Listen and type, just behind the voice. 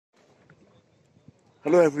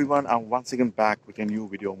Hello everyone, I'm once again back with a new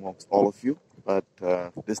video amongst all of you. But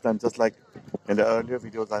this time, just like in the earlier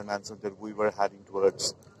videos, I mentioned that we were heading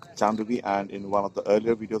towards Chandubi, and in one of the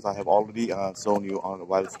earlier videos, I have already shown you on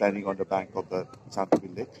while standing on the bank of the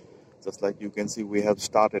Chandubi lake. Just like you can see, we have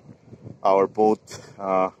started our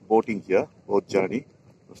boating here, boat journey.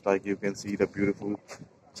 Just like you can see the beautiful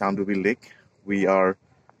Chandubi lake. We are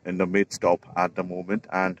in the midst of at the moment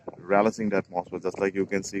and relishing the atmosphere. Just like you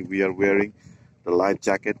can see, we are wearing the light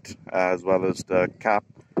jacket as well as the cap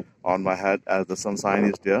on my head as the sunshine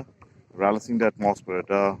is there, relishing the atmosphere.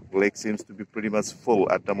 The lake seems to be pretty much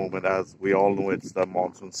full at the moment, as we all know it's the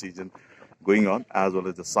monsoon season going on as well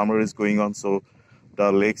as the summer is going on, so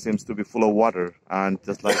the lake seems to be full of water. And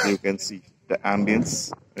just like you can see the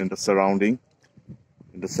ambience in the surrounding,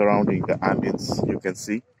 the ambience you can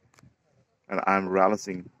see, and I'm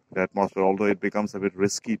relishing the atmosphere, although it becomes a bit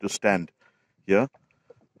risky to stand here,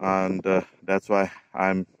 and that's why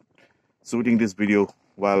I'm shooting this video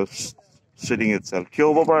while sitting itself.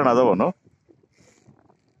 Another one, no?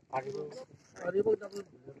 A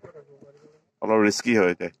lot risky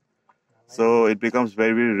hoye the. So it becomes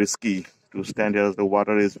very, very risky to stand here as the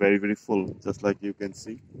water is very, very full. Just like you can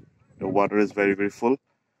see, the water is very, very full,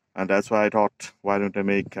 and that's why I thought, why don't I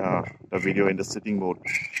make the video in the sitting mode?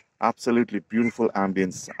 Absolutely beautiful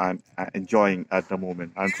ambience I'm enjoying at the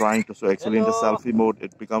moment. I'm trying to show, actually in the selfie mode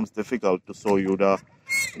it becomes difficult to show you the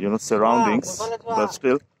surroundings, but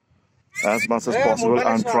still as much as possible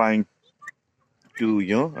I'm trying to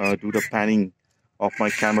do the panning of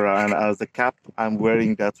my camera. And as the cap I'm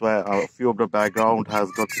wearing, that's why a few of the background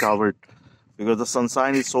has got covered, because the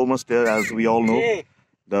sunshine is so much there. As we all know,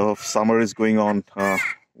 the summer is going on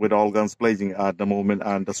with all guns blazing at the moment,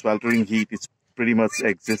 and the sweltering heat is pretty much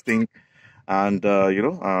existing, and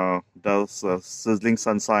the sizzling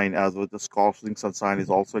sunshine as well as the scorching sunshine is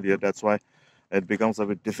also there. That's why it becomes a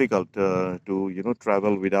bit difficult to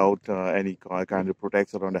travel without any kind of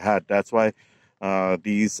protection on the head. That's why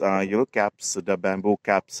these caps, the bamboo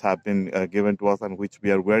caps, have been given to us, and which we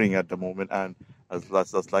are wearing at the moment. And as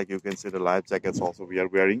like you can see, the life jackets also we are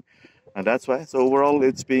wearing, and that's why. So overall,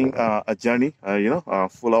 it's been a journey,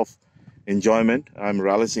 full of enjoyment. I'm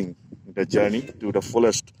relishing the journey to the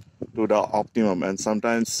fullest, to the optimum, and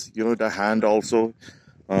sometimes the hand also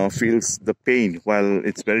feels the pain while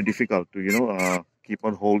it's very difficult to keep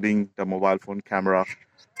on holding the mobile phone camera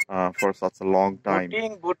for such a long time.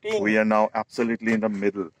 We are now absolutely in the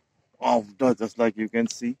middle of the, just like you can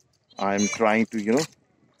see, I'm trying to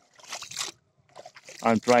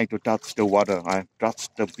touch the water. I've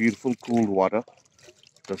touched the beautiful cool water,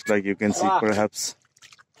 just like you can see. Perhaps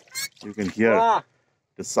you can hear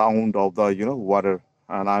the sound of the water,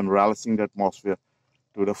 and I'm relishing the atmosphere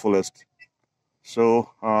to the fullest. So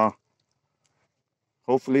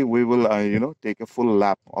hopefully we will take a full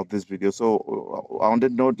lap of this video. So on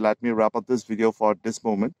that note, let me wrap up this video for this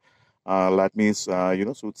moment. Let me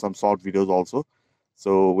shoot some short videos also.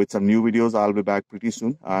 So with some new videos, I'll be back pretty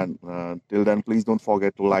soon. And till then, please don't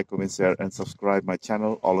forget to like, comment, share, and subscribe my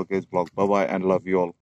channel, All Okay Blog. Bye bye, and love you all.